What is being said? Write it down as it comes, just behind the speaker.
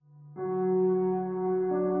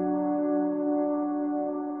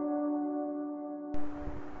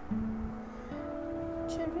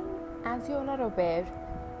as you all are aware,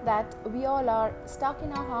 that we all are stuck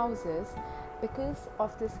in our houses because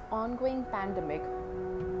of this ongoing pandemic,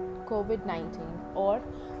 COVID-19, or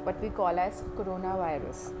what we call as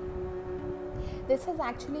coronavirus. This has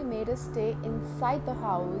actually made us stay inside the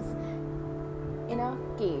house in a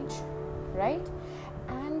cage, right?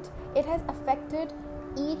 And it has affected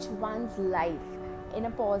each one's life in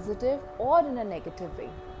a positive or in a negative way.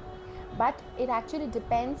 But it actually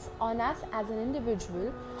depends on us as an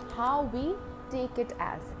individual how we take it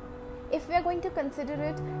as. If we are going to consider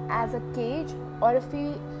it as a cage, or if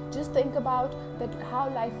we just think about that how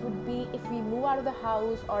life would be if we move out of the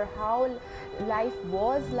house, or how life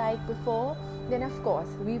was like before, then of course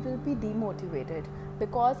we will be demotivated,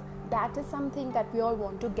 because that is something that we all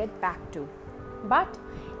want to get back to. But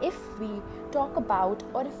if we talk about,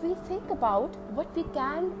 or if we think about what we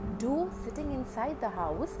can do sitting inside the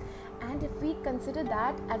house, and if we consider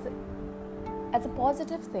that as a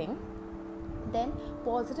positive thing, then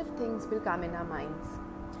positive things will come in our minds.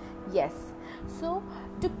 Yes, so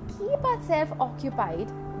to keep ourselves occupied,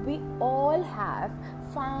 we all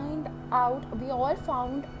found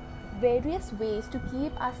various ways to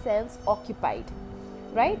keep ourselves occupied,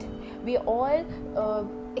 right? We all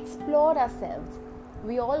explored ourselves.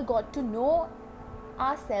 We all got to know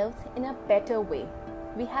ourselves in a better way.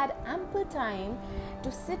 We had ample time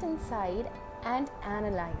to sit inside and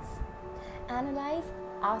analyze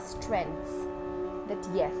our strengths. That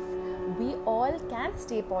yes, we all can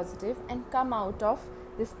stay positive and come out of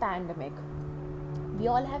this pandemic. We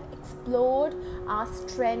all have explored our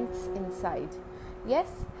strengths inside. Yes,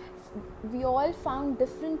 we all found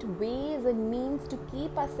different ways and means to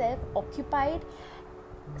keep ourselves occupied,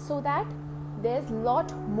 so that there's a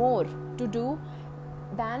lot more to do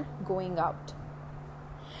than going out.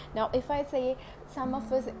 Now, if I say, some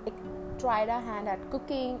of us tried our hand at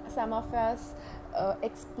cooking, some of us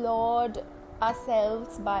explored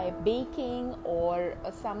ourselves by baking, or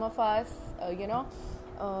some of us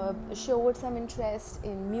showed some interest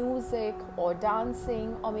in music or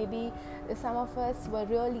dancing, or maybe some of us were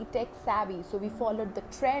really tech savvy, so we followed the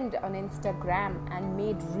trend on Instagram and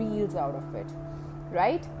made reels out of it,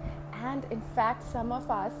 right? And in fact, some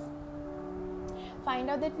of us find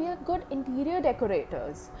out that we are good interior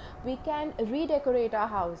decorators. We can redecorate our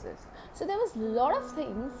houses. So there was a lot of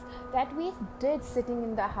things that we did sitting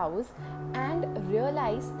in the house, and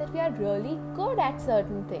realized that we are really good at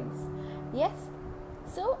certain things. Yes.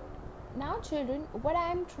 So now, children, what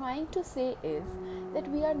I am trying to say is that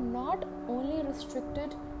we are not only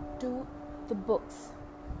restricted to the books.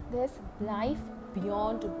 There's life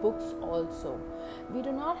beyond books also. We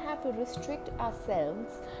do not have to restrict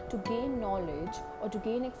ourselves to gain knowledge or to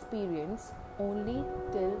gain experience only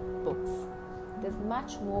till books. There's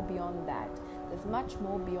much more beyond that. There's much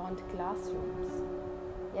more beyond classrooms.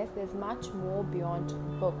 Yes, there's much more beyond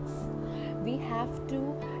books. We have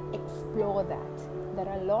to explore that. There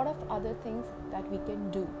are a lot of other things that we can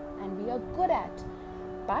do and we are good at,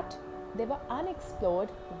 but they were unexplored.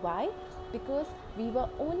 Why? Because we were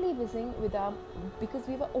only busy with our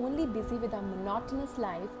monotonous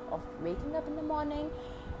life of waking up in the morning,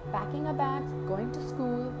 packing our bags, going to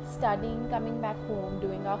school, studying, coming back home,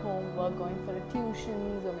 doing our homework, going for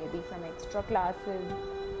tuitions or maybe some extra classes,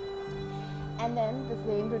 and then the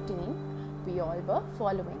same routine we all were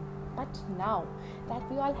following. But now that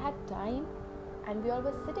we all had time and we all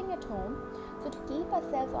were sitting at home, so to keep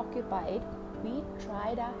ourselves occupied, we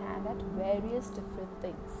tried our hand at various different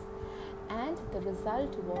things. And the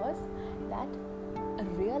result was that a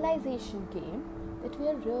realization came that we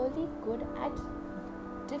are really good at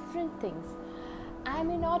different things. I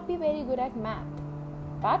may not be very good at math,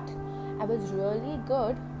 but I was really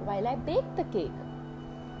good while I baked the cake.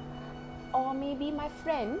 Or maybe my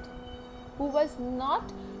friend who was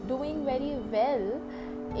not doing very well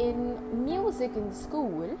in music in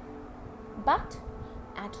school, but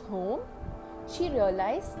at home she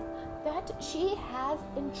realized that she has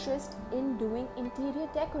interest in doing interior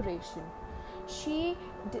decoration. She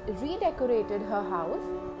redecorated her house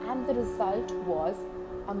and the result was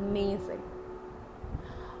amazing.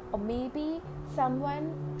 Or maybe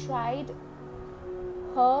someone tried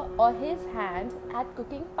her or his hand at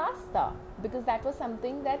cooking pasta, because that was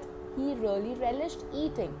something that he really relished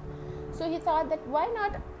eating. So he thought that why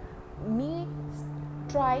not me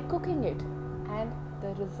try cooking it, and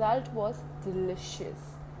the result was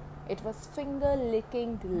delicious. It was finger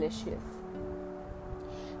licking delicious.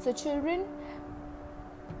 So children,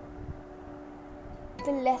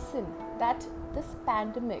 the lesson that this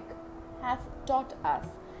pandemic has taught us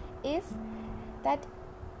is that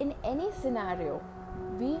in any scenario,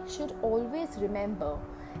 we should always remember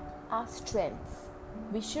our strengths.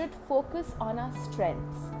 We should focus on our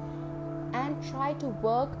strengths and try to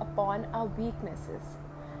work upon our weaknesses.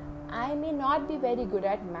 I may not be very good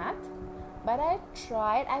at math, but I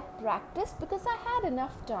practiced because I had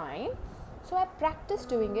enough time. So I practiced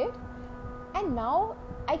doing it, and now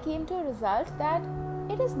I came to a result that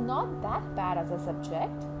it is not that bad as a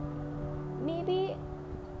subject. Maybe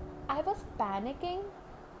I was panicking,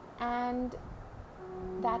 and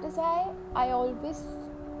that is why I always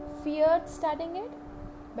feared studying it.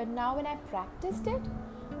 But now when I practiced it,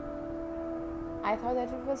 I thought that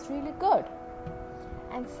it was really good.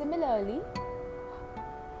 And similarly,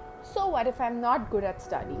 so what if I'm not good at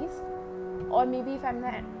studies, or maybe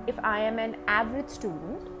if I am an average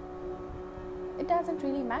student? It doesn't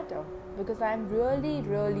really matter, because I'm really,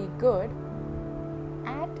 really good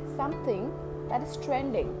at something that is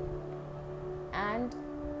trending, and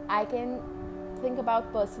I can think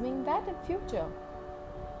about pursuing that in future.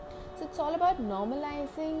 So it's all about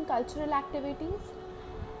normalizing cultural activities.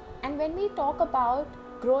 And when we talk about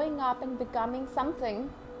growing up and becoming something,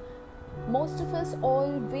 most of us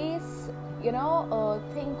always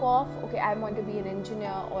think of, okay, I want to be an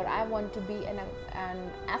engineer, or I want to be an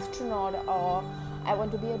astronaut, or I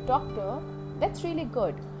want to be a doctor. That's really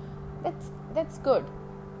good. That's good.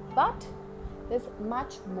 But there's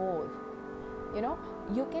much more.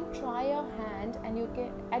 You can try your hand, and you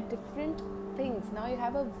can at different things. Now you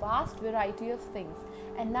have a vast variety of things.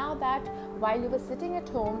 And now that while you were sitting at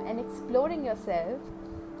home and exploring yourself,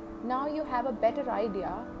 now you have a better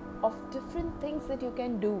idea of different things that you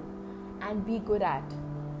can do and be good at.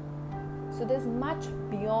 So there's much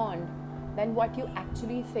beyond than what you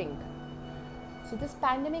actually think. So this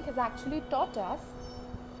pandemic has actually taught us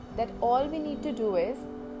that all we need to do is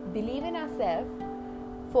believe in ourselves,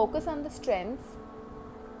 focus on the strengths,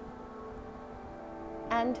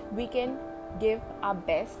 and we can give our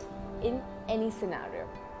best in any scenario.